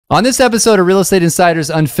On this episode of Real Estate Insiders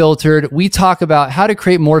Unfiltered, we talk about how to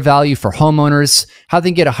create more value for homeowners, how they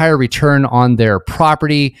can get a higher return on their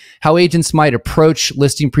property, how agents might approach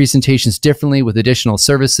listing presentations differently with additional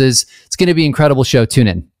services. It's going to be an incredible show. Tune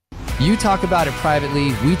in. You talk about it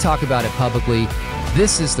privately, we talk about it publicly.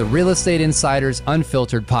 This is the Real Estate Insiders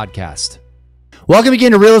Unfiltered podcast. Welcome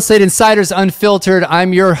again to Real Estate Insiders Unfiltered.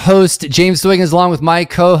 I'm your host, James Dwiggins, along with my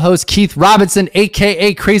co-host, Keith Robinson,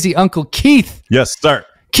 aka Crazy Uncle Keith. Yes, sir.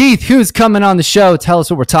 Keith, who's coming on the show? Tell us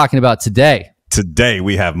what we're talking about today. Today,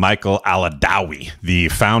 we have Michael Alladawi, the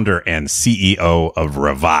founder and CEO of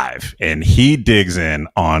Revive. And he digs in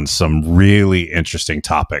on some really interesting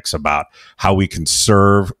topics about how we can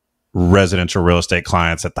serve residential real estate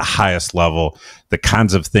clients at the highest level, the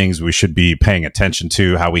kinds of things we should be paying attention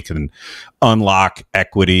to, how we can unlock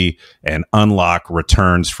equity and unlock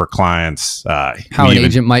returns for clients. How an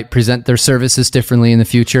agent might present their services differently in the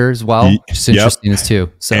future as well, which is interesting as too.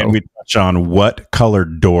 So, and we touch on what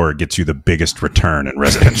colored door gets you the biggest return in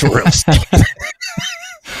residential real estate.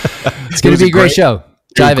 It's going to be a great show.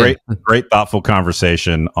 Dive in. Great, thoughtful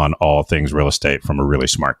conversation on all things real estate from a really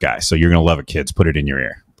smart guy. So you're going to love it, kids. Put it in your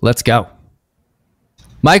ear. Let's go.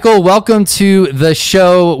 Michael, welcome to the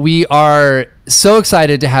show. We are so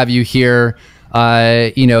excited to have you here.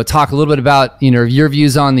 Talk a little bit about, your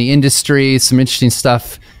views on the industry, some interesting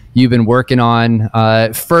stuff you've been working on.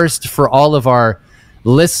 First, for all of our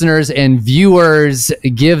listeners and viewers,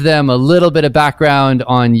 give them a little bit of background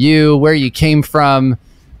on you, where you came from,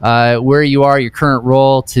 where you are, your current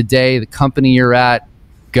role today, the company you're at.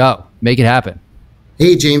 Go. Make it happen.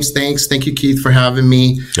 Hey, James, thanks. Thank you, Keith, for having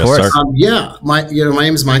me. Yes, sir. My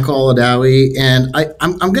name is Michael Alladawi, and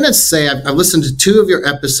I'm going to say I've listened to 2 of your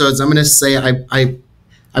episodes. I'm going to say I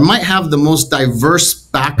might have the most diverse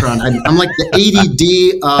background. I'm like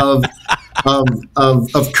the ADD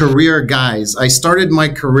of career guys. I started my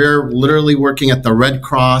career literally working at the Red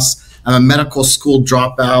Cross. I'm a medical school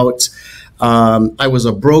dropout. I was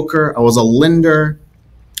a broker. I was a lender.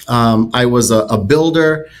 I was a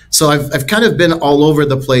builder. So I've kind of been all over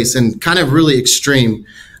the place and kind of really extreme.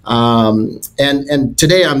 And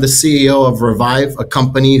today I'm the CEO of Revive, a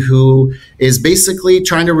company who is basically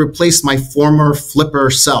trying to replace my former flipper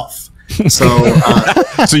self. So,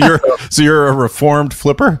 so you're a reformed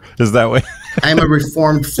flipper? Is that way? I'm a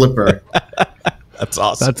reformed flipper. That's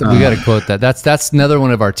awesome. We got to quote that. That's another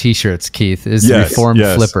one of our T-shirts, Keith, is Reformed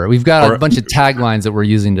Flipper. We've got a bunch of taglines that we're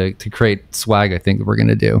using to create swag, I think, that we're going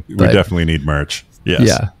to do. We definitely need merch. Yes.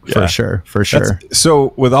 Yeah, for sure.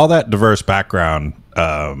 So with all that diverse background,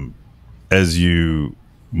 as you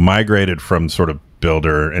migrated from sort of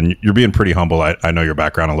builder, and you're being pretty humble, I know your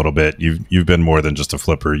background a little bit. You've been more than just a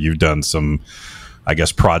flipper. You've done some, I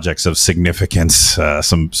guess, projects of significance,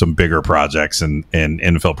 some bigger projects and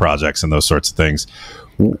infill projects and those sorts of things.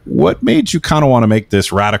 What made you kind of want to make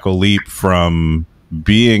this radical leap from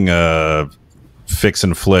being a fix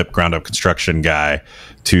and flip ground up construction guy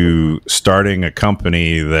to starting a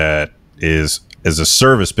company that is a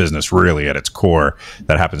service business really at its core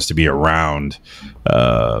that happens to be around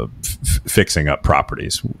fixing up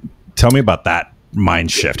properties? Tell me about that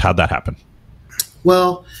mind shift. How'd that happen?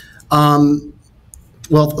 Well,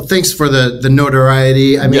 thanks for the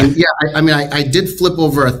notoriety. I mean, I did flip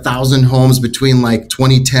over 1,000 homes between like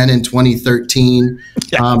 2010 and 2013.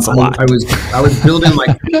 That's a lot. I was building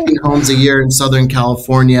like 15 homes a year in Southern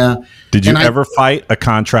California. Did you ever fight a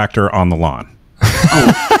contractor on the lawn?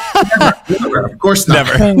 Oh, never. Of course not.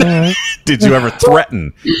 Never. Did you ever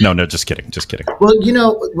threaten? No, just kidding. Just kidding. Well,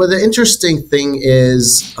 the interesting thing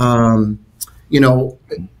is,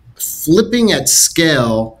 flipping at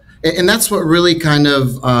scale. And that's what really kind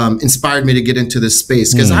of inspired me to get into this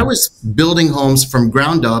space, because I was building homes from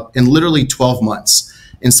ground up in literally 12 months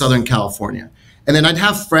in Southern California. And then I'd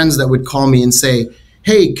have friends that would call me and say,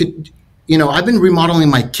 hey, I've been remodeling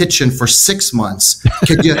my kitchen for 6 months.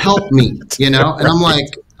 Could you help me? And I'm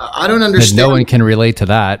like, I don't understand. No one can relate to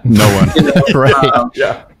that. No one. Right.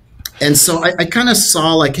 Yeah. And so I kind of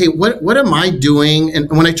saw like, hey, what am I doing? And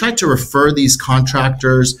when I tried to refer these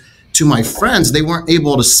contractors to my friends, they weren't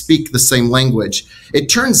able to speak the same language. It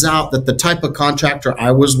turns out that the type of contractor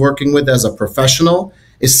I was working with as a professional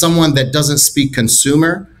is someone that doesn't speak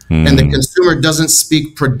consumer, and the consumer doesn't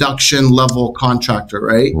speak production level contractor,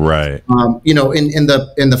 right? Right. In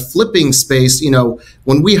the flipping space,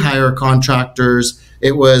 when we hire contractors,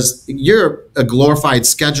 it was you're a glorified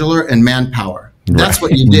scheduler and manpower. That's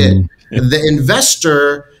what you did. The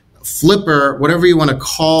investor, flipper, whatever you want to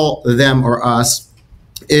call them or us,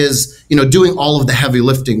 is doing all of the heavy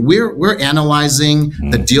lifting. We're analyzing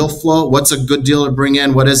the deal flow. What's a good deal to bring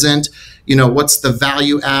in? What isn't? what's the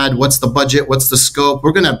value add, what's the budget, what's the scope.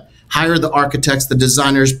 We're going to hire the architects, the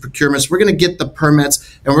designers, procurements. We're going to get the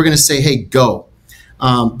permits, and we're going to say, hey, go.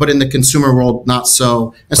 But in the consumer world, not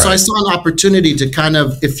so. And so I saw an opportunity to kind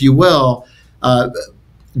of, if you will,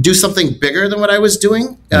 do something bigger than what I was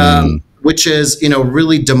doing, which is,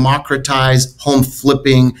 really democratize home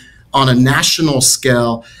flipping on a national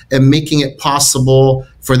scale and making it possible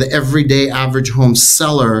for the everyday average home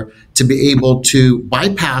seller to be able to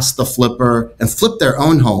bypass the flipper and flip their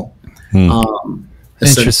own home.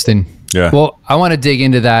 Interesting. Yeah. Well, I want to dig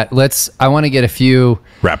into that. I want to get a few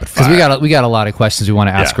rapid fire, because we got a lot of questions we want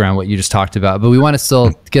to ask around what you just talked about, but we want to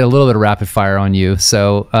still get a little bit of rapid fire on you.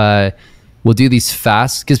 So we'll do these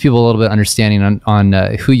fast, gives people a little bit of understanding on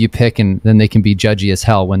who you pick, and then they can be judgy as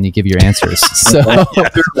hell when you give your answers. So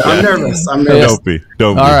I'm nervous. Don't be.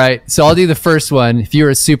 All right. So I'll do the first one. If you were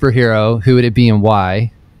a superhero, who would it be and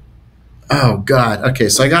why? Oh God. Okay.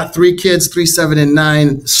 So I got 3 kids, 3, 7, and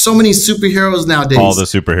 9. So many superheroes nowadays. All the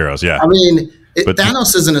superheroes. Yeah. I mean,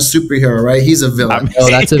 Thanos isn't a superhero, right? He's a villain.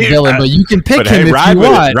 That's a villain, but you can pick him if you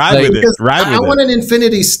want. Ride with it. I want an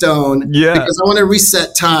Infinity Stone because I want to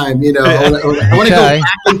reset time. I want to go back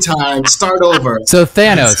in time, start over. So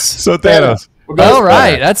Thanos. All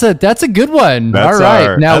right, that's a good one. All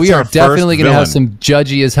right, now we are definitely going to have some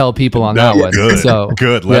judgy as hell people on that one. Good. So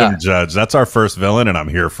good. Let him judge. That's our first villain, and I'm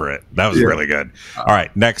here for it. That was really good. All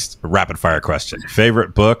right, next rapid fire question: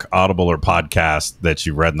 favorite book, Audible, or podcast that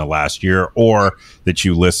you read in the last year, or that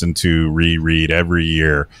you listen to, reread every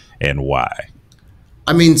year, and why?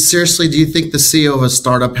 I mean, seriously, do you think the CEO of a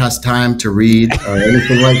startup has time to read or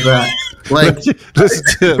anything like that? Like, listen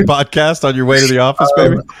to a podcast on your way to the office,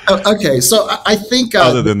 baby. Okay, so I think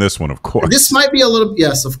other than this one, of course, this might be a little.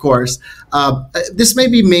 Yes, of course. This may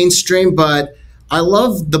be mainstream, but I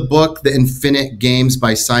love the book "The Infinite Games"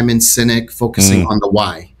 by Simon Sinek, focusing on the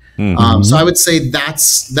why. So I would say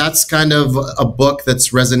that's kind of a book that's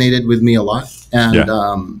resonated with me a lot, and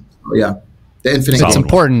The Infinite. It's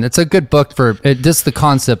important. It's a good book for just the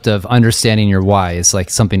concept of understanding your why is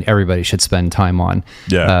like something everybody should spend time on.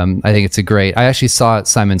 Yeah. I think it's I actually saw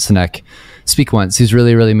Simon Sinek speak once. He's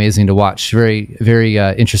really, really amazing to watch. Very, very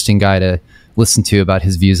interesting guy to listen to about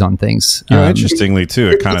his views on things. Interestingly too,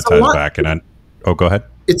 it kind of ties back go ahead.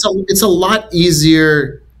 It's a lot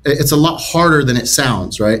easier. It's a lot harder than it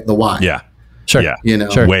sounds, right? The why. Yeah. Sure. Yeah.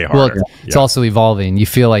 Sure. Way harder. Well, it's also evolving. You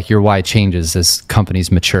feel like your why changes as companies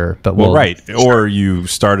mature. But right. Or you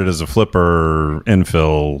started as a flipper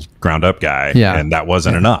infill ground up guy, and that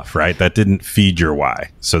wasn't enough, right? That didn't feed your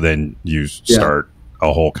why. So then you start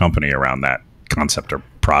a whole company around that concept or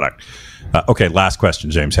product. Okay, last question,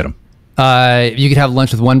 James, hit him. You could have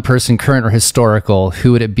lunch with one person, current or historical.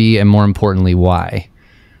 Who would it be, and more importantly, why?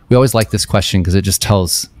 We always like this question because it just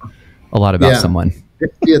tells a lot about someone.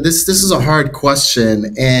 Yeah, this is a hard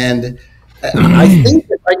question, and I think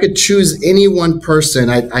if I could choose any one person,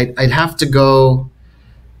 I'd have to go.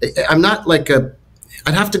 I'm not like I'd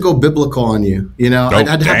have to go biblical on you. I'd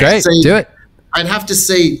have to say, do it. I'd have to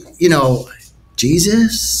say,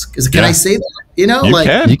 Jesus. Can I say that? You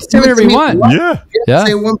can say whatever you want. Yeah.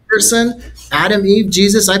 Say one person, Adam, Eve,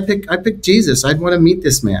 Jesus. I pick Jesus. I'd want to meet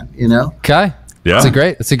this man. Okay. Yeah.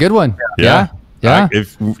 It's a good one. Yeah.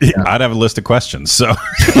 I'd have a list of questions, so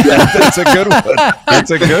that's a good one. That's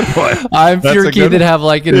a good one. I'm pure keen to have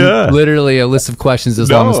literally a list of questions as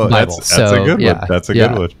long as the Bible. That's a good one. That's a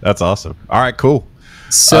good one. That's awesome. All right, cool.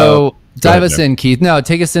 So dive us in, Keith. No,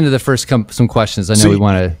 take us into the first some questions. I know we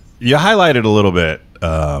want to. You highlighted a little bit,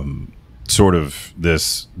 sort of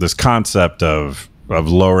this concept of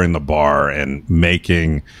lowering the bar and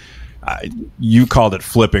making. You called it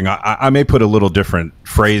flipping. I may put a little different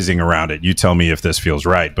phrasing around it. You tell me if this feels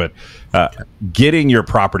right, but getting your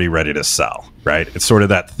property ready to sell, right? It's sort of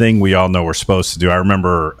that thing we all know we're supposed to do. I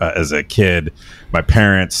remember as a kid, my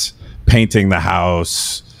parents painting the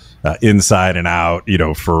house inside and out.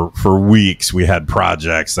 For weeks we had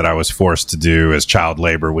projects that I was forced to do as child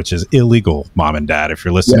labor, which is illegal, mom and dad, if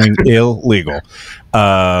you're listening. Illegal.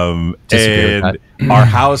 And our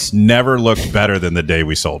house never looked better than the day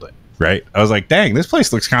we sold it. Right. I was like, dang, this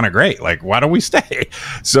place looks kind of great. Like, why don't we stay?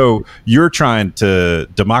 So you're trying to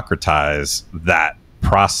democratize that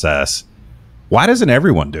process. Why doesn't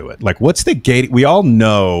everyone do it? Like, what's the gate? We all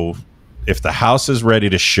know if the house is ready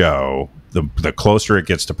to show, the closer it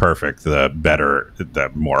gets to perfect, the better, the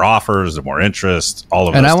more offers, the more interest, all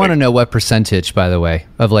of those. And I want to know what percentage, by the way,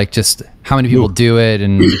 of like just how many people do it,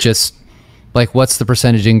 and just like what's the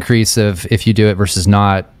percentage increase of if you do it versus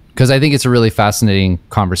not. Because I think it's a really fascinating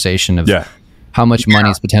conversation of how much money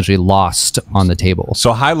is potentially lost on the table.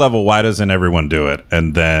 So high level, why doesn't everyone do it?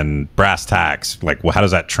 And then brass tacks, like, well, how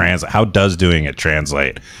does that translate? How does doing it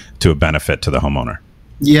translate to a benefit to the homeowner?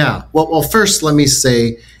 Yeah. Well, first, let me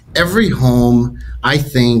say every home, I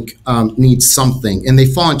think, needs something. And they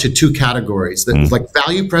fall into two categories, that like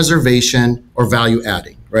value preservation or value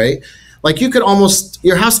adding, right? Like you could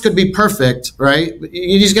your house could be perfect, right?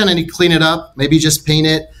 You just got to clean it up, maybe just paint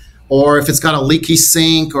it. Or if it's got a leaky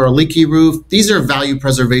sink or a leaky roof, these are value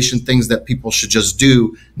preservation things that people should just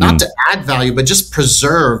do, not to add value, but just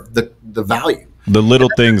preserve the value. The little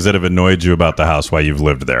things that have annoyed you about the house while you've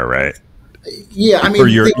lived there, right? Yeah, I mean, or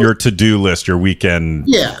your to-do list, your weekend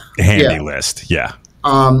handy list. Yeah.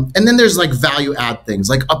 And then there's like value add things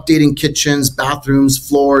like updating kitchens, bathrooms,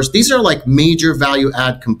 floors. These are like major value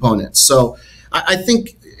add components. So I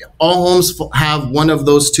think all homes have one of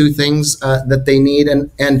those two things that they need. And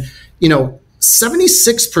you know,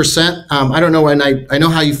 76%, I don't know, and I know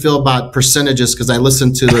how you feel about percentages because I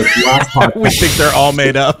listened to the last podcast. We think they're all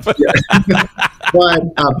made up. But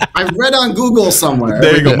I've read on Google somewhere.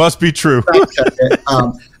 There you go. Must be true.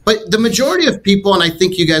 But the majority of people, and I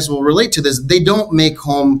think you guys will relate to this, they don't make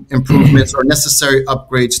home improvements or necessary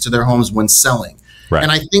upgrades to their homes when selling. Right.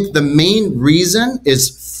 And I think the main reason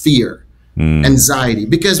is fear, anxiety,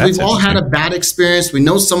 because we've all had a bad experience. We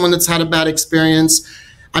know someone that's had a bad experience.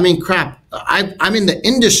 I mean, crap, I'm in the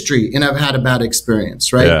industry and I've had a bad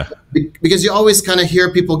experience, right? Yeah. Because you always kind of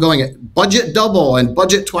hear people going, budget double and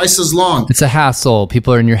budget twice as long. It's a hassle.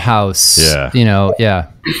 People are in your house. Yeah. You know, yeah.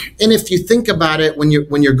 And if you think about it, when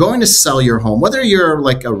you're going to sell your home, whether you're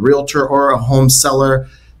like a realtor or a home seller,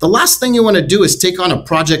 the last thing you want to do is take on a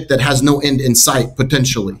project that has no end in sight,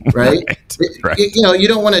 potentially, right? Right. You know, you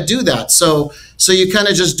don't want to do that. So you kind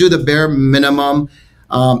of just do the bare minimum.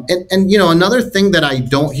 And you know, another thing that I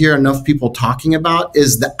don't hear enough people talking about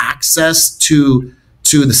is the access to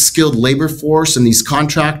the skilled labor force and these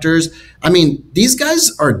contractors. I mean, these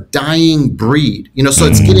guys are dying breed, you know, so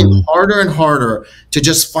it's getting harder and harder to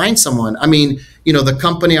just find someone. I mean, you know, the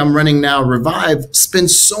company I'm running now, Revive,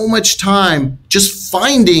 spends so much time just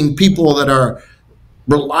finding people that are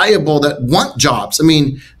reliable, that want jobs. I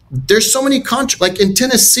mean, there's so many like in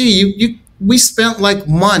Tennessee, we spent like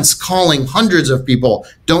months calling hundreds of people,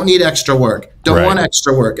 don't need extra work, don't want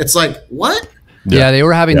extra work. It's like, what? Yeah, they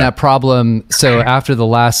were having that problem. So after the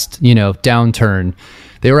last, you know, downturn,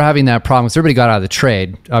 they were having that problem. So everybody got out of the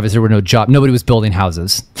trade. Obviously, there were no jobs. Nobody was building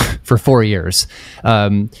houses for 4 years.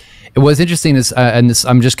 It was interesting, and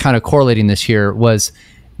I'm just kind of correlating this here, was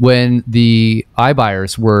when the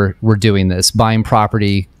iBuyers were doing this, buying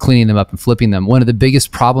property, cleaning them up and flipping them. One of the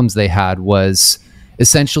biggest problems they had was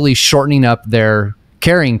essentially shortening up their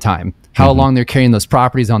carrying time, how long they're carrying those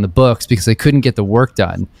properties on the books because they couldn't get the work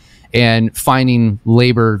done, and finding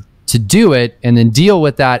labor to do it and then deal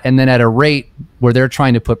with that. And then at a rate where they're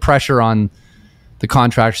trying to put pressure on the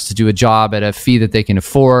contractors to do a job at a fee that they can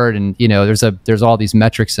afford. And, you know, there's all these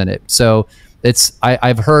metrics in it. So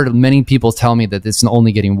I've heard many people tell me that it's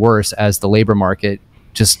only getting worse as the labor market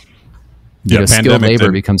just, you know, skilled labor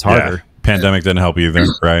becomes harder. Yeah. Pandemic didn't help either,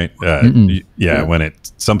 right? When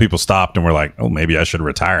some people stopped and were like, oh, maybe I should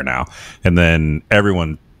retire now. And then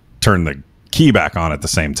everyone turned the key back on at the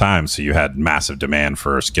same time. So you had massive demand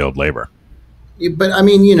for skilled labor. But I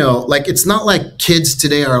mean, you know, like, it's not like kids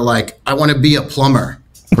today are like, I want to be a plumber,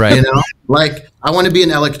 right? You know, like, I want to be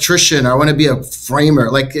an electrician, or I want to be a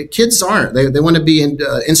framer. Like, kids aren't. They want to be in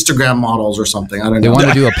Instagram models or something. I don't know. They want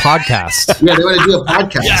to do a podcast. Yeah, they want to do a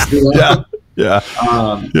podcast. You know?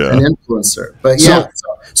 An influencer. But so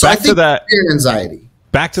I think fear and anxiety.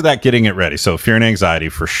 Back to that, getting it ready. So fear and anxiety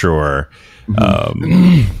for sure.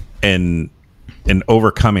 And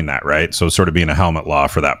overcoming that, right? So sort of being a helmet law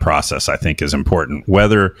for that process, I think, is important.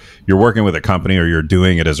 Whether you're working with a company or you're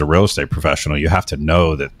doing it as a real estate professional, you have to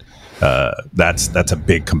know that that's a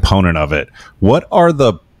big component of it. What are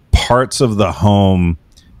the parts of the home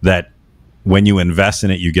that when you invest in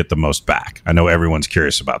it, you get the most back? I know everyone's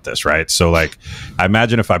curious about this, right? So like, I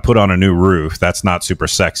imagine if I put on a new roof, that's not super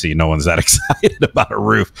sexy. No one's that excited about a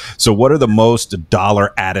roof. So what are the most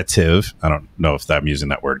dollar additive? I don't know if I'm using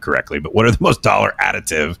that word correctly, but what are the most dollar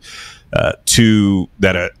additive to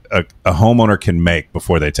that a homeowner can make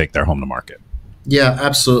before they take their home to market? Yeah,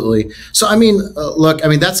 absolutely. So, I mean, look, I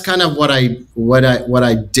mean, that's kind of what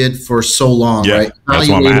I did for so long, right? That's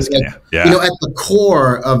what I'm asking you. Yeah. You know, at the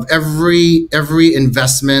core of every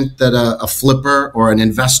investment that a flipper or an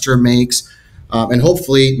investor makes, and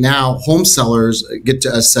hopefully now home sellers get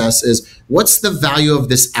to assess, is what's the value of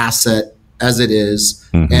this asset as it is,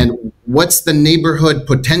 and what's the neighborhood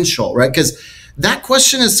potential, right? Because that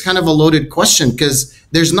question is kind of a loaded question because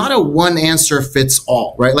there's not a one answer fits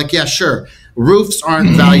all, right? Like, yeah, sure. Roofs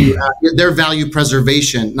aren't value add, they're value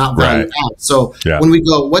preservation, not value add. So when we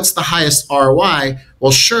go, what's the highest ROI?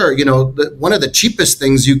 Well, sure, you know, one of the cheapest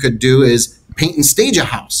things you could do is paint and stage a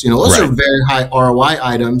house. You know, those are very high ROI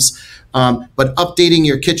items. But updating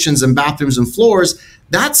your kitchens and bathrooms and floors,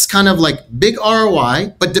 that's kind of like big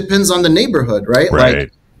ROI, but depends on the neighborhood, right?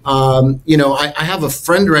 Like, you know, I have a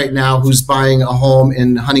friend right now who's buying a home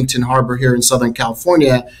in Huntington Harbor here in Southern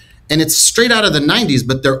California, and it's straight out of the 90s,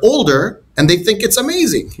 but they're older and they think it's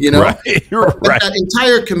amazing, you know? But that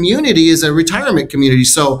entire community is a retirement community.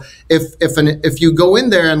 So if you go in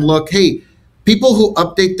there and look, hey, people who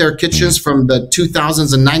update their kitchens from the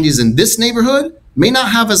 2000s and 90s in this neighborhood may not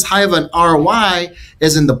have as high of an ROI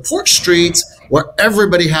as in the Porch Streets, where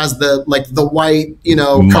everybody has the white, you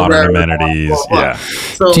know, modern amenities. Blah, blah, blah.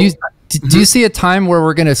 So, do you see a time where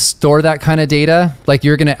we're going to store that kind of data? Like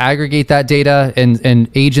you're going to aggregate that data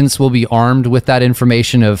and agents will be armed with that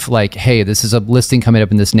information of like, hey, this is a listing coming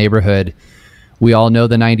up in this neighborhood. We all know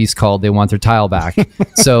the 90s called, they want their tile back.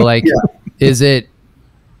 So like, is it,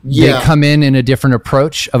 they come in a different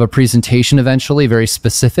approach of a presentation eventually, very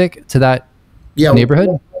specific to that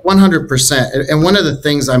neighborhood? 100%. And one of the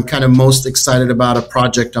things I'm kind of most excited about, a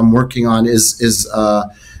project I'm working on is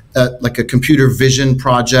like a computer vision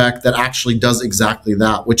project that actually does exactly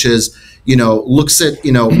that, which is, you know, looks at,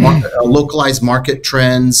 you know, localized market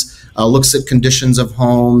trends, looks at conditions of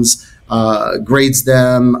homes, grades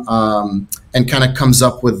them, and kind of comes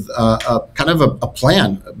up with a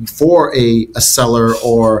plan for a seller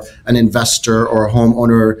or an investor or a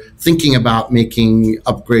homeowner thinking about making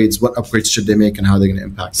upgrades. What upgrades should they make and how they're going to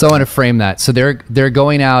impact So them. I want to frame that. So they're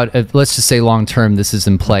going out, let's just say long term, this is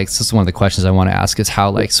in play. This is one of the questions I want to ask is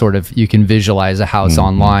how like sort of you can visualize a house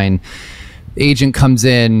online. Agent comes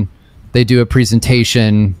in, they do a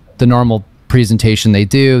presentation, the normal presentation they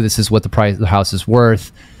do. This is what the price of the house is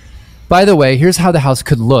worth. By the way, here's how the house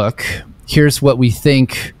could look. Here's what we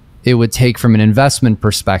think it would take from an investment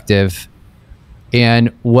perspective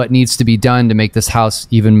and what needs to be done to make this house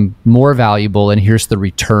even more valuable. And here's the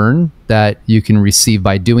return that you can receive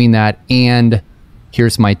by doing that. And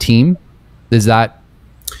here's my team. Is that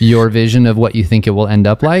your vision of what you think it will end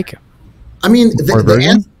up like? I mean,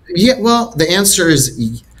 the answer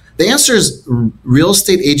is real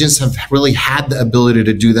estate agents have really had the ability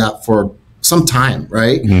to do that for some time,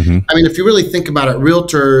 right? I mean, if you really think about it,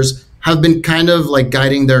 realtors have been kind of like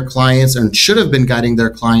guiding their clients and should have been guiding their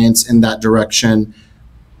clients in that direction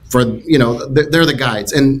for, you know, they're the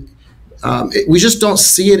guides. And we just don't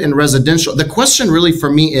see it in residential. The question really for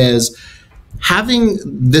me is having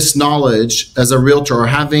this knowledge as a realtor or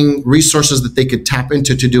having resources that they could tap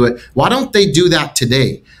into to do it. Why don't they do that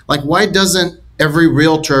today? Like, why doesn't every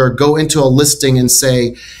realtor go into a listing and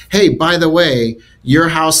say, hey, by the way, your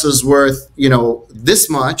house is worth, you know, this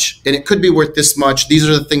much, and it could be worth this much. These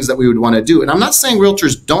are the things that we would want to do. And I'm not saying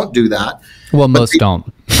realtors don't do that. Well, most don't.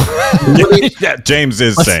 Yeah, James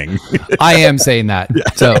is saying. I am saying that.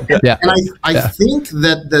 So, yeah. And I think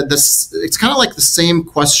that it's kind of like the same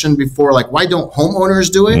question before, like, why don't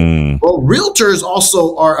homeowners do it? Well, realtors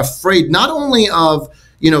also are afraid not only of,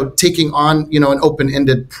 you know, taking on, you know, an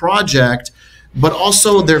open-ended project, but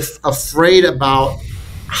also they're afraid about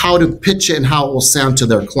how to pitch it and how it will sound to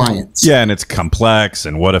their clients. Yeah, and it's complex.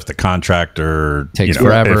 And what if the contractor takes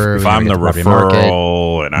forever? If I'm the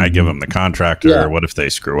referral and I give them the contractor, what if they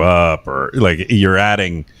screw up? Or like you're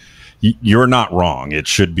not wrong. It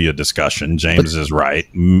should be a discussion. James is right.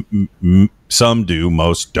 Some do,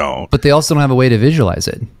 most don't. But they also don't have a way to visualize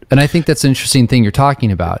it. And I think that's an interesting thing you're talking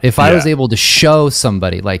about. If I was able to show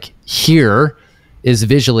somebody like here is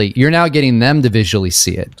visually, you're now getting them to visually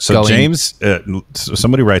see it. So James,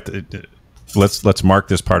 somebody write, let's mark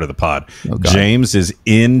this part of the pod. James is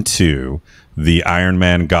into the Iron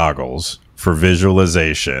Man goggles for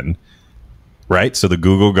visualization, right? So the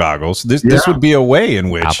Google goggles, this would be a way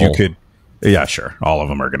in which you could, yeah, sure. All of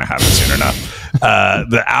them are going to have it soon enough.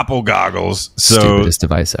 The Apple goggles. So stupidest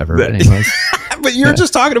device ever. But anyways. But you're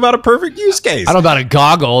just talking about a perfect use case. I don't know about a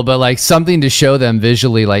goggle, but like something to show them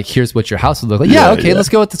visually, like here's what your house would look like. Let's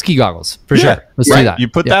go with the ski goggles for sure. Let's do that. You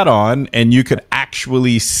put that on and you could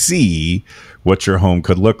actually see what your home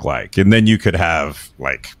could look like. And then you could have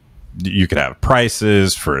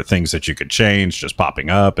prices for things that you could change just popping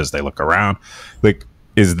up as they look around. Like,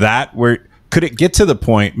 is that where, could it get to the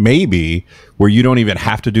point maybe where you don't even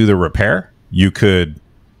have to do the repair? You could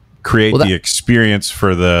create the experience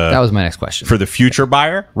for that was my next question, for the future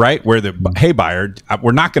buyer, right? Where hey buyer,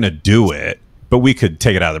 we're not going to do it. but we could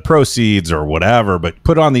take it out of the proceeds or whatever, but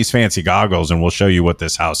put on these fancy goggles and we'll show you what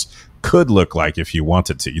this house could look like if you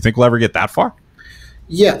wanted to. You think we'll ever get that far?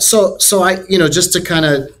 Yeah. So I, just to kind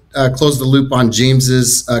of close the loop on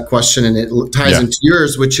James's question, and it ties into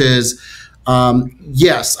yours, which is,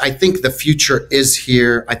 yes, I think the future is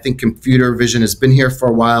here. I think computer vision has been here for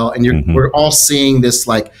a while, and we're all seeing this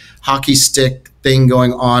like hockey stick thing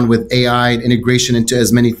going on with AI and integration into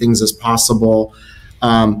as many things as possible.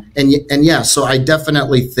 And yeah, so I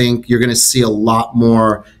definitely think you're going to see a lot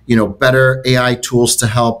more, better AI tools to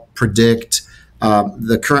help predict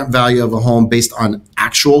the current value of a home based on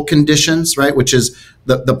actual conditions, right? Which is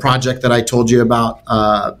the project that I told you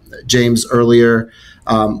about, James, earlier,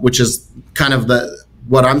 which is kind of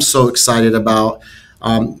what I'm so excited about,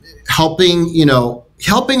 helping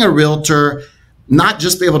a realtor not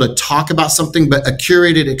just be able to talk about something, but a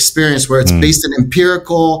curated experience where it's based in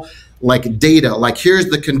empirical like data, like here's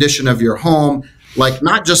the condition of your home, like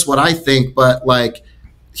not just what I think, but like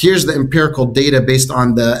here's the empirical data based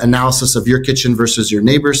on the analysis of your kitchen versus your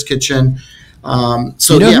neighbor's kitchen.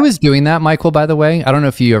 So who is doing that, Michael, by the way? I don't know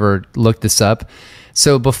if you ever looked this up.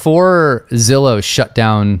 So before Zillow shut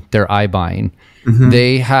down their iBuying,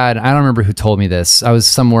 they had, I don't remember who told me this. I was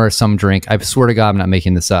somewhere, some drink. I swear to God, I'm not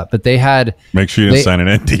making this up. But they had... Make sure you didn't sign an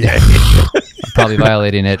NDA. Probably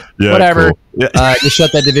violating it. Yeah, whatever. Cool. Yeah. Just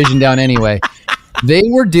shut that division down anyway. They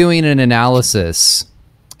were doing an analysis,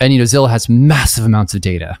 and Zillow has massive amounts of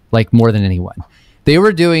data, like more than anyone. They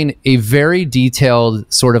were doing a very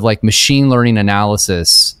detailed sort of like machine learning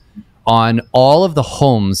analysis on all of the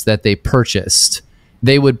homes that they purchased.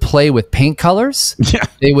 They would play with paint colors. Yeah.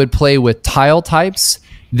 They would play with tile types.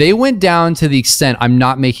 They went down to the extent, I'm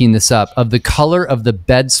not making this up, of the color of the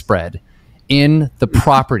bedspread in the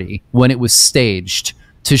property when it was staged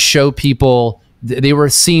to show people. They were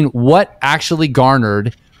seeing what actually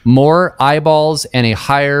garnered more eyeballs and a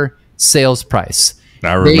higher sales price.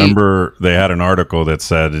 I remember they had an article that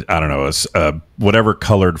said, I don't know, whatever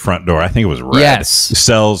colored front door, I think it was red,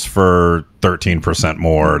 sells for 13%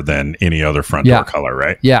 more than any other front door color,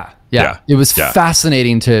 right? Yeah. It was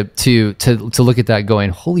fascinating to look at that going,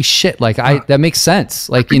 holy shit, like that makes sense.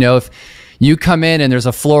 Like, if you come in and there's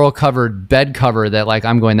a floral covered bed cover that like,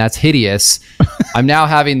 I'm going, that's hideous. I'm now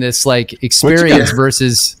having this like experience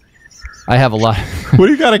versus... I have a lot. What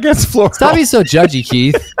do you got against floral? Stop being so judgy,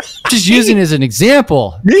 Keith. Just using it as an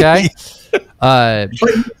example, okay? But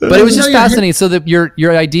it was just fascinating. So that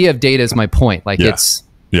your idea of data is my point. Like it's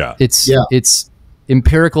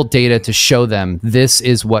empirical data to show them this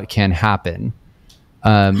is what can happen.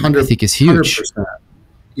 I think is huge. 100%.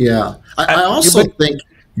 Yeah, I also think.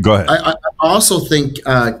 Go ahead. I also think,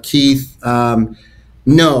 Keith.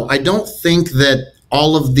 No, I don't think that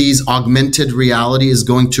all of these augmented reality is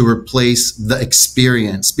going to replace the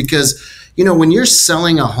experience, because, when you're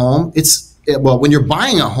selling a home, when you're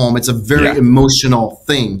buying a home, it's a very emotional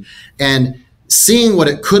thing, and seeing what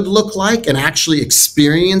it could look like and actually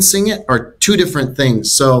experiencing it are two different things.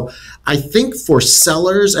 So I think for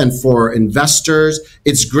sellers and for investors,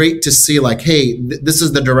 it's great to see like, hey, this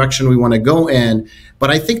is the direction we want to go in. But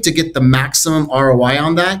I think to get the maximum ROI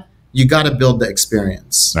on that, you got to build the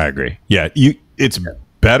experience. I agree. Yeah. It's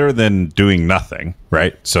better than doing nothing,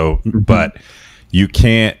 right? So, but you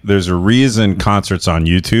can't, there's a reason concerts on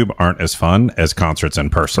YouTube aren't as fun as concerts in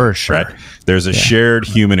person. For sure. Right? There's a shared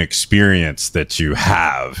human experience that you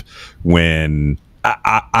have when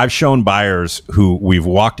I've shown buyers who we've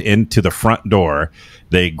walked into the front door,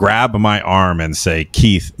 they grab my arm and say,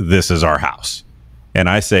 Keith, this is our house. And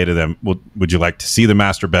I say to them, well, would you like to see the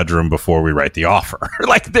master bedroom before we write the offer?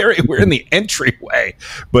 Like we're in the entryway,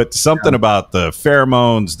 but something about the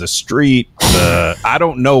pheromones, the street, I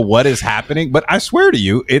don't know what is happening, but I swear to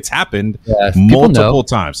you, it's happened multiple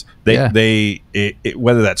times. Whether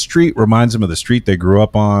that street reminds them of the street they grew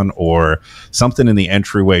up on or something in the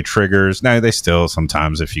entryway triggers. Now they still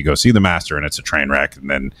sometimes, if you go see the master and it's a train wreck, and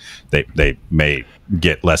then they may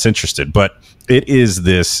get less interested, but it is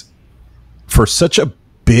this, for such a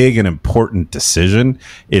big and important decision,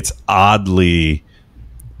 it's oddly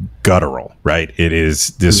guttural, right? It is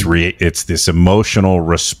this it's this emotional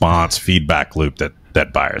response feedback loop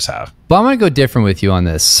that buyers have. But I'm going to go different with you on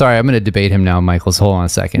this. Sorry, I'm going to debate him now, Michael. Hold on a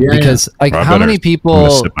second, because like how many people? I'm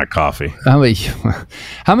gonna sip my coffee.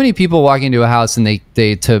 How many people walk into a house and I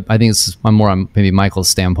think it's more on maybe Michael's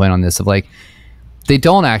standpoint on this of like, they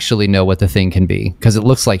don't actually know what the thing can be because it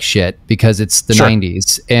looks like shit because it's the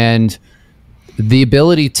 90s, and the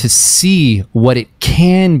ability to see what it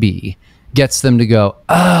can be gets them to go,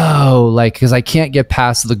 oh, like, because I can't get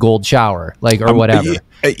past the gold shower, like, or whatever.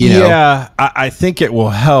 Yeah, I think it will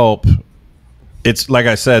help it's like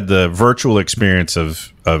I said, the virtual experience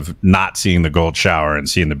of not seeing the gold shower and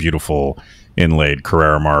seeing the beautiful inlaid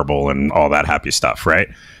Carrara marble and all that happy stuff, right,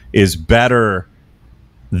 is better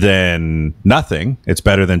than nothing. It's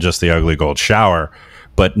better than just the ugly gold shower,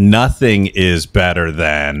 but nothing is better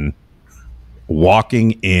than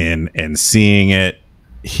walking in and seeing it,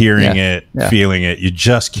 hearing it, feeling it. You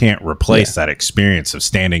just can't replace that experience of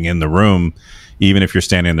standing in the room, even if you're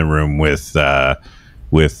standing in the room with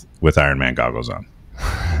Iron Man goggles on.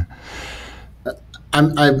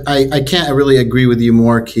 I can't really agree with you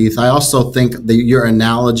more, Keith. I also think your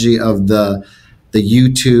analogy of the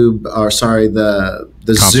YouTube, or sorry, the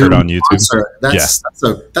concert Zoom on YouTube.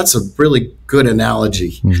 Concert, that's a really good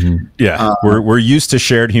analogy. Mm-hmm. Yeah, we're used to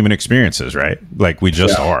shared human experiences, right? Like we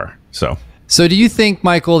just are. So do you think,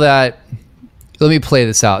 Michael, that, let me play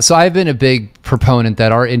this out. So I've been a big proponent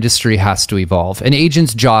that our industry has to evolve. An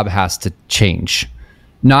agent's job has to change.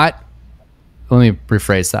 Let me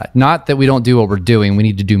rephrase that. Not that we don't do what we're doing. We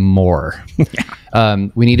need to do more.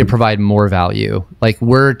 We need to provide more value. Like,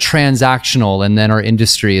 we're transactional, and then our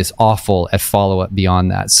industry is awful at follow-up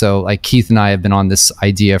beyond that. So like Keith and I have been on this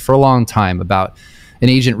idea for a long time about an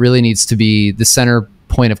agent really needs to be the center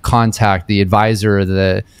point of contact, the advisor,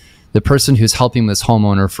 the person who's helping this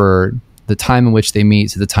homeowner for the time in which they meet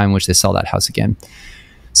to the time in which they sell that house again.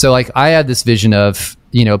 So like, I had this vision of,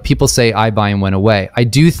 people say iBuying went away. I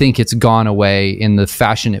do think it's gone away in the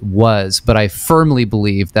fashion it was, but I firmly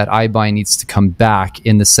believe that iBuying needs to come back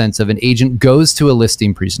in the sense of an agent goes to a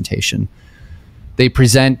listing presentation. They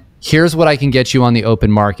present, here's what I can get you on the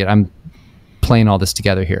open market. I'm playing all this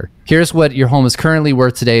together here. Here's what your home is currently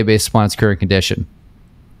worth today based upon its current condition.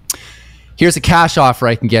 Here's a cash offer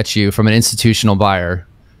I can get you from an institutional buyer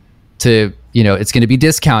to, it's going to be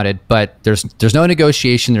discounted, but there's no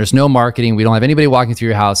negotiation. There's no marketing. We don't have anybody walking through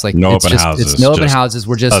your house. Like, no open houses. It's no open houses.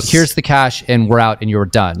 We're just, here's the cash and we're out and you're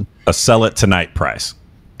done. A sell it tonight price.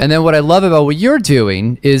 And then what I love about what you're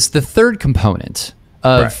doing is the third component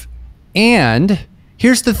of, and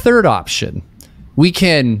here's the third option.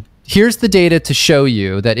 Here's the data to show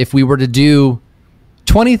you that if we were to do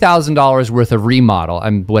 $20,000 worth of remodel,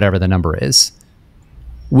 whatever the number is,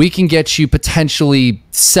 we can get you potentially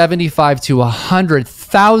 75 to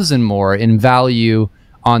 100,000 more in value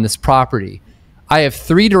on this property. I have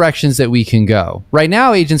 3 directions that we can go. Right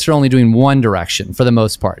now, agents are only doing one direction for the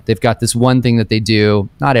most part. They've got this one thing that they do,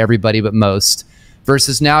 not everybody, but most,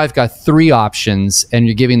 versus now I've got 3 options and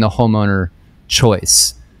you're giving the homeowner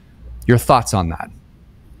choice. Your thoughts on that?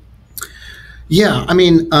 Yeah, I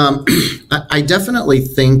mean, I definitely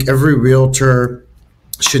think every realtor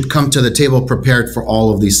should come to the table prepared for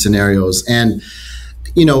all of these scenarios. And,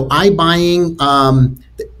 iBuying,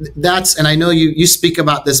 that's, and I know you speak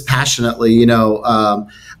about this passionately, iBuying,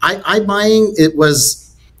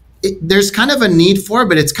 there's kind of a need for it,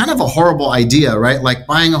 but it's kind of a horrible idea, right? Like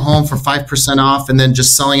buying a home for 5% off and then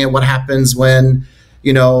just selling it. What happens when,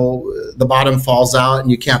 the bottom falls out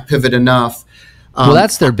and you can't pivot enough? Well,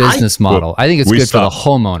 that's their business model. I think it's good for the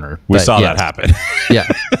homeowner. We saw that happen. Yeah.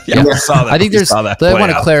 We saw that. I think I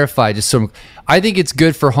want to clarify I think it's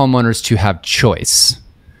good for homeowners to have choice,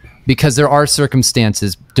 because there are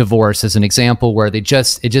circumstances, divorce as an example, where it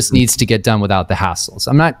just needs to get done without the hassles.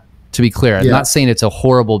 To be clear, I'm not saying it's a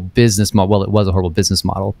horrible business model. Well, it was a horrible business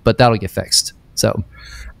model, but that'll get fixed. So.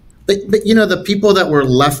 But the people that were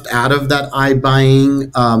left out of that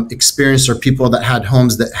iBuying experience are people that had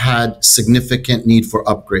homes that had significant need for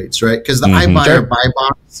upgrades, right? Because the iBuyer buy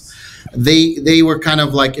box, they were kind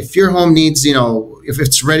of like, if your home needs, if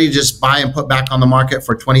it's ready to just buy and put back on the market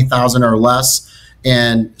for $20,000 or less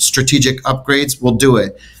and strategic upgrades, we'll do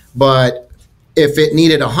it. But if it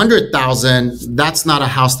needed $100,000, that's not a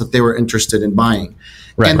house that they were interested in buying.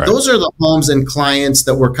 Right, those are the homes and clients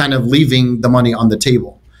that were kind of leaving the money on the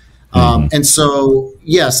table. And so,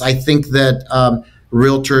 yes, I think that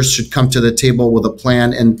realtors should come to the table with a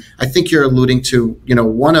plan. And I think you're alluding to,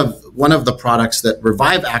 one of the products that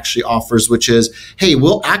Revive actually offers, which is, hey,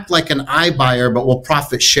 we'll act like an iBuyer, but we'll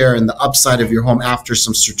profit share in the upside of your home after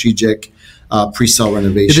some strategic pre-sale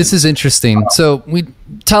renovation. This is interesting. So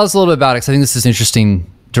tell us a little bit about it, because I think this is an interesting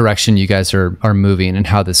direction you guys are moving and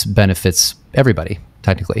how this benefits everybody,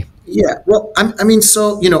 technically. Yeah, well,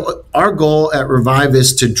 so, our goal at Revive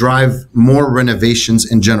is to drive more renovations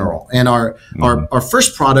in general. And our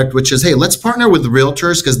first product, which is, hey, let's partner with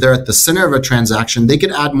realtors because they're at the center of a transaction. They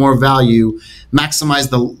could add more value, maximize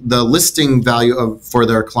the listing value for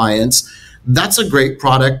their clients. That's a great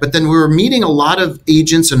product. But then we were meeting a lot of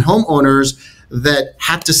agents and homeowners that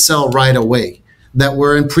had to sell right away, that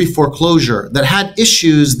were in pre-foreclosure, that had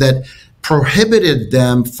issues that prohibited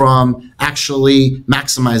them from actually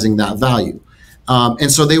maximizing that value.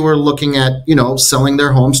 And so they were looking at, selling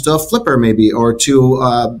their homes to a flipper maybe, or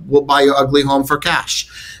to we'll buy your ugly home for cash.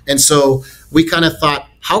 And so we kind of thought,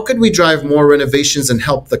 how could we drive more renovations and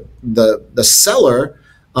help the seller?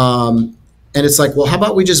 And it's like, well, how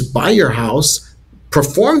about we just buy your house,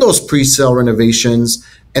 perform those pre-sale renovations,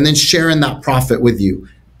 and then share in that profit with you.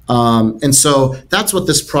 And so that's what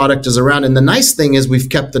this product is around. And the nice thing is we've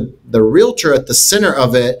kept the realtor at the center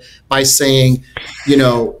of it by saying,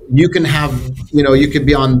 you can have, you could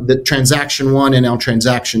be on the transaction 1 and on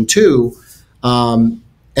transaction 2. And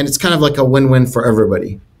it's kind of like a win-win for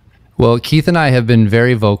everybody. Well, Keith and I have been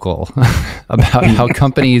very vocal about how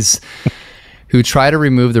companies who try to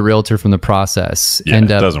remove the realtor from the process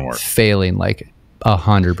end up failing like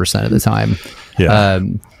 100% of the time. Yeah.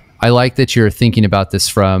 I like that you're thinking about this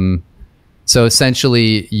so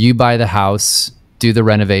essentially you buy the house, do the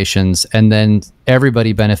renovations, and then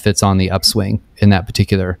everybody benefits on the upswing in that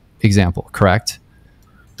particular example, correct?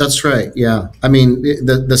 That's right. Yeah. I mean,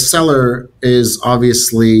 the seller is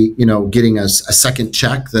obviously, getting a second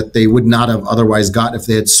check that they would not have otherwise got if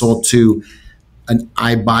they had sold to an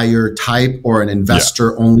iBuyer type or an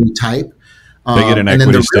investor only type. They get an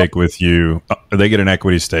equity stake with you. They get an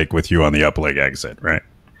equity stake with you on the upleg exit, right?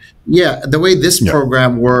 Yeah. The way this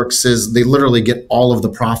program works is they literally get all of the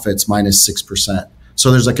profits minus 6%.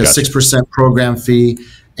 So there's like a 6% program fee,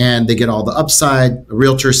 and they get all the upside. The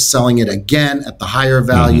realtor's selling it again at the higher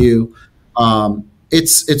value.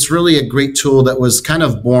 It's really a great tool that was kind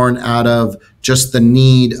of born out of just the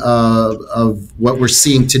need of what we're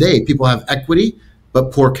seeing today. People have equity,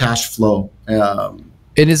 but poor cash flow.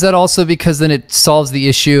 And is that also because then it solves the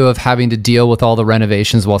issue of having to deal with all the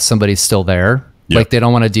renovations while somebody's still there? Yep. Like they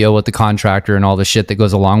don't want to deal with the contractor and all the shit that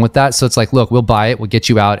goes along with that. So it's like, look, we'll buy it, we'll get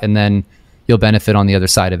you out, and then you'll benefit on the other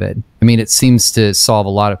side of it. I mean, it seems to solve a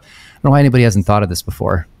lot of, I don't know why anybody hasn't thought of this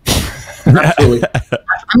before. Absolutely.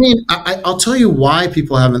 I mean, I'll tell you why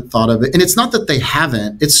people haven't thought of it. And it's not that they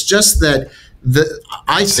haven't, it's just that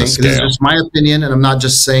I think, this is just my opinion, and I'm not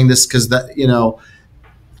just saying this because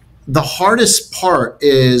the hardest part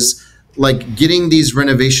is like getting these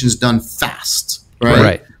renovations done fast,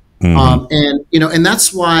 right? And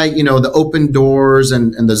that's why, the Open Doors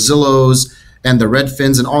and the Zillows and the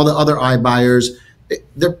Redfins and all the other iBuyers,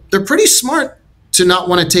 they're pretty smart to not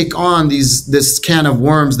want to take on this can of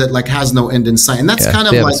worms that like has no end in sight. And that's kind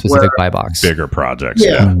of like a specific buy box. Bigger projects.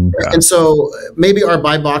 Yeah. And so maybe our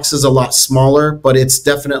buy box is a lot smaller, but it's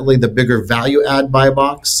definitely the bigger value add buy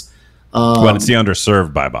box. But it's the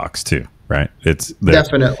underserved buy box too, right? It's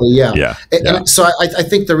definitely, yeah. And so I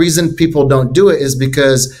think the reason people don't do it is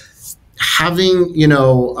because having,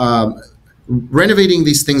 renovating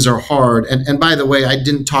these things are hard. And by the way, I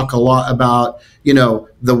didn't talk a lot about,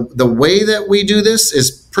 the way that we do this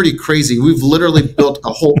is pretty crazy. We've literally built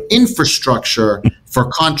a whole infrastructure for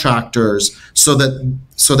contractors so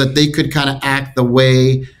that they could kind of act the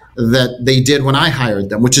way that they did when I hired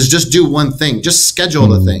them, which is just do one thing, just schedule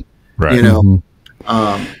the thing, right.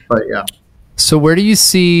 But yeah. So where do you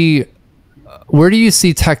see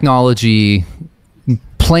technology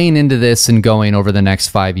playing into this and going over the next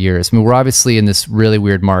 5 years? I mean, we're obviously in this really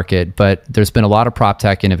weird market, but there's been a lot of prop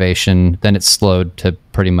tech innovation. Then it's slowed to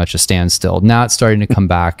pretty much a standstill. Now it's starting to come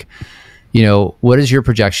back. What is your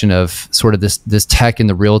projection of sort of this tech and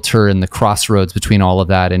the realtor and the crossroads between all of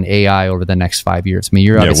that and AI over the next 5 years? I mean,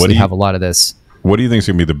 you obviously have a lot of this. What do you think is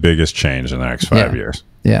going to be the biggest change in the next 5 years?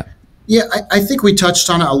 Yeah. Yeah, I think we touched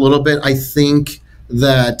on it a little bit. I think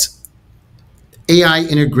that AI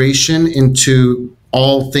integration into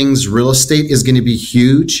all things real estate is going to be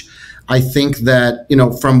huge. I think that,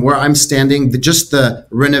 from where I'm standing, just the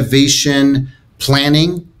renovation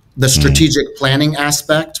planning, the strategic planning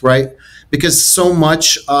aspect, right? Because so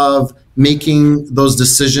much of making those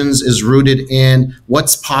decisions is rooted in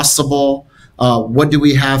what's possible, what do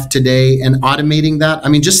we have today, and automating that. I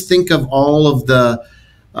mean, just think of all of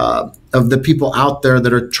the people out there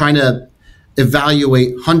that are trying to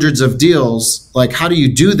evaluate hundreds of deals. Like, how do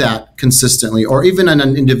you do that consistently? Or even on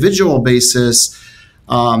an individual basis,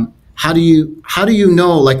 how do you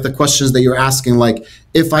know, like the questions that you're asking, like,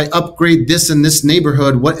 if I upgrade this in this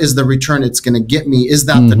neighborhood, what is the return it's going to get me? Is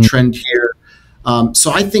that the trend here?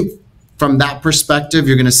 So I think from that perspective,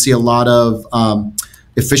 you're going to see a lot of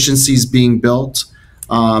efficiencies being built.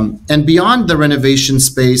 And beyond the renovation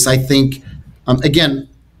space, I think, again,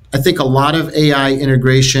 I think a lot of AI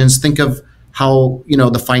integrations, think of how,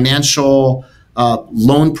 the financial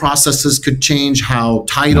loan processes could change, how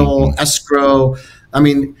title, escrow. I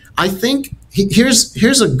mean, I think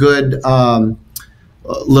here's a good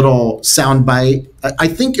little soundbite. I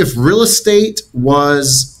think if real estate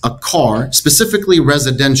was a car, specifically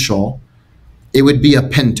residential, it would be a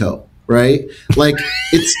Pinto, right? Like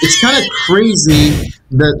it's kind of crazy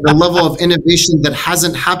the level of innovation that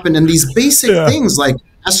hasn't happened in these basic things like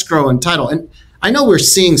escrow and title. And I know we're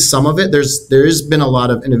seeing some of it. There's been a lot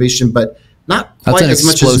of innovation, but not quite as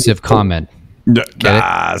much as explosive comment. See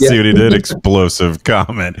what he did? Explosive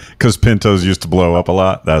comment. Because Pintos used to blow up a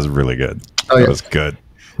lot. That was really good. That was good.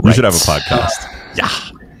 We should have a podcast.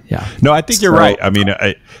 Yeah. No, I think you're right. I mean,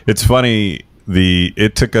 it's funny.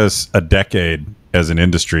 It took us a decade as an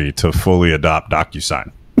industry to fully adopt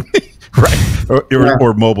DocuSign. Right.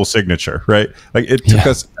 Or mobile signature, right? Like it took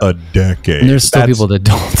us a decade. And there's still people that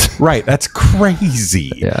don't. Right. That's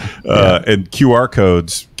crazy. And QR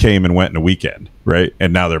codes came and went in a weekend, right?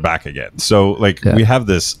 And now they're back again. So like we have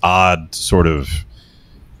this odd sort of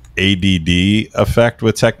ADD effect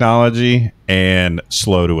with technology and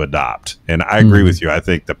slow to adopt. And I agree with you. I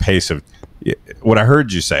think the pace of what I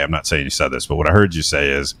heard you say, I'm not saying you said this, but what I heard you say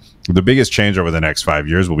is the biggest change over the next 5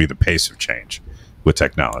 years will be the pace of change with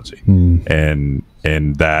technology. And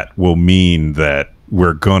that will mean that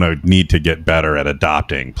we're going to need to get better at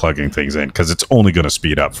adopting, plugging things in, because it's only going to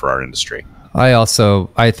speed up for our industry.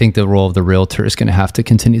 I think the role of the realtor is going to have to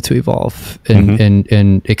continue to evolve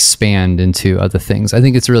and expand into other things. I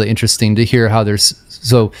think it's really interesting to hear how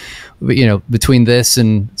between this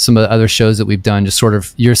and some of the other shows that we've done, just sort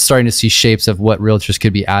of, you're starting to see shapes of what realtors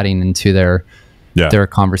could be adding into their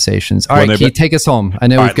conversations. All right, Keith, take us home. I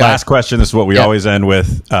know we've got last question. This is what we always end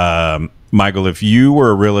with. Michael, if you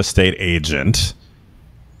were a real estate agent,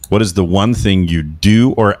 what is the one thing you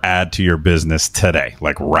do or add to your business today,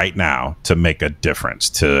 like right now, to make a difference,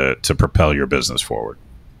 to propel your business forward?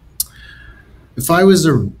 If I was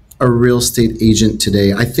a real estate agent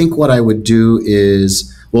today, I think what I would do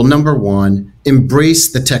is, well, number one,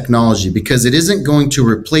 embrace the technology, because it isn't going to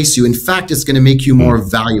replace you. In fact, it's going to make you more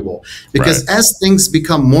valuable, because as things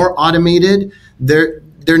become more automated, there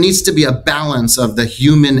needs to be a balance of the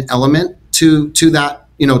human element to that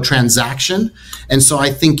transaction. And so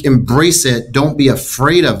I think embrace it. Don't be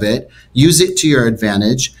afraid of it. Use it to your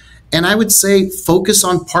advantage. And I would say focus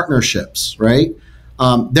on partnerships, right?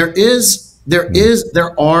 There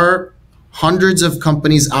are hundreds of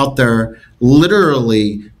companies out there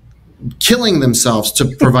literally killing themselves to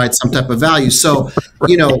provide some type of value. So,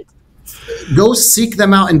 go seek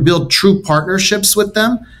them out and build true partnerships with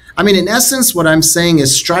them. I mean, in essence, what I'm saying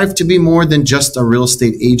is strive to be more than just a real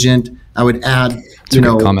estate agent. I would add, I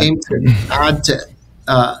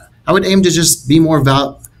would aim to just be more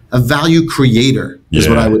a value creator is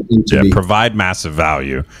what I would aim to be. Provide massive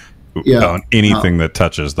value on anything that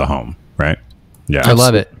touches the home, right? Yeah, I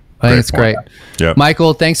love it. I think it's great. Yep.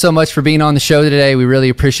 Michael, thanks so much for being on the show today. We really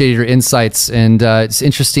appreciate your insights, and it's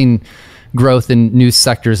interesting growth in new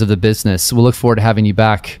sectors of the business. We'll look forward to having you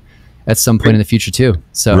back at some point in the future too.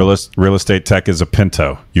 So real estate tech is a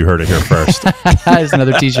Pinto. You heard it here first. That's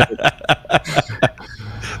another t-shirt.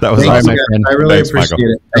 That was awesome. My friend. I really appreciate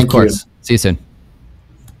it. Thank you. See you soon.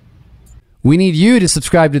 We need you to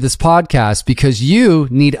subscribe to this podcast because you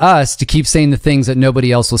need us to keep saying the things that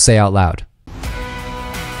nobody else will say out loud.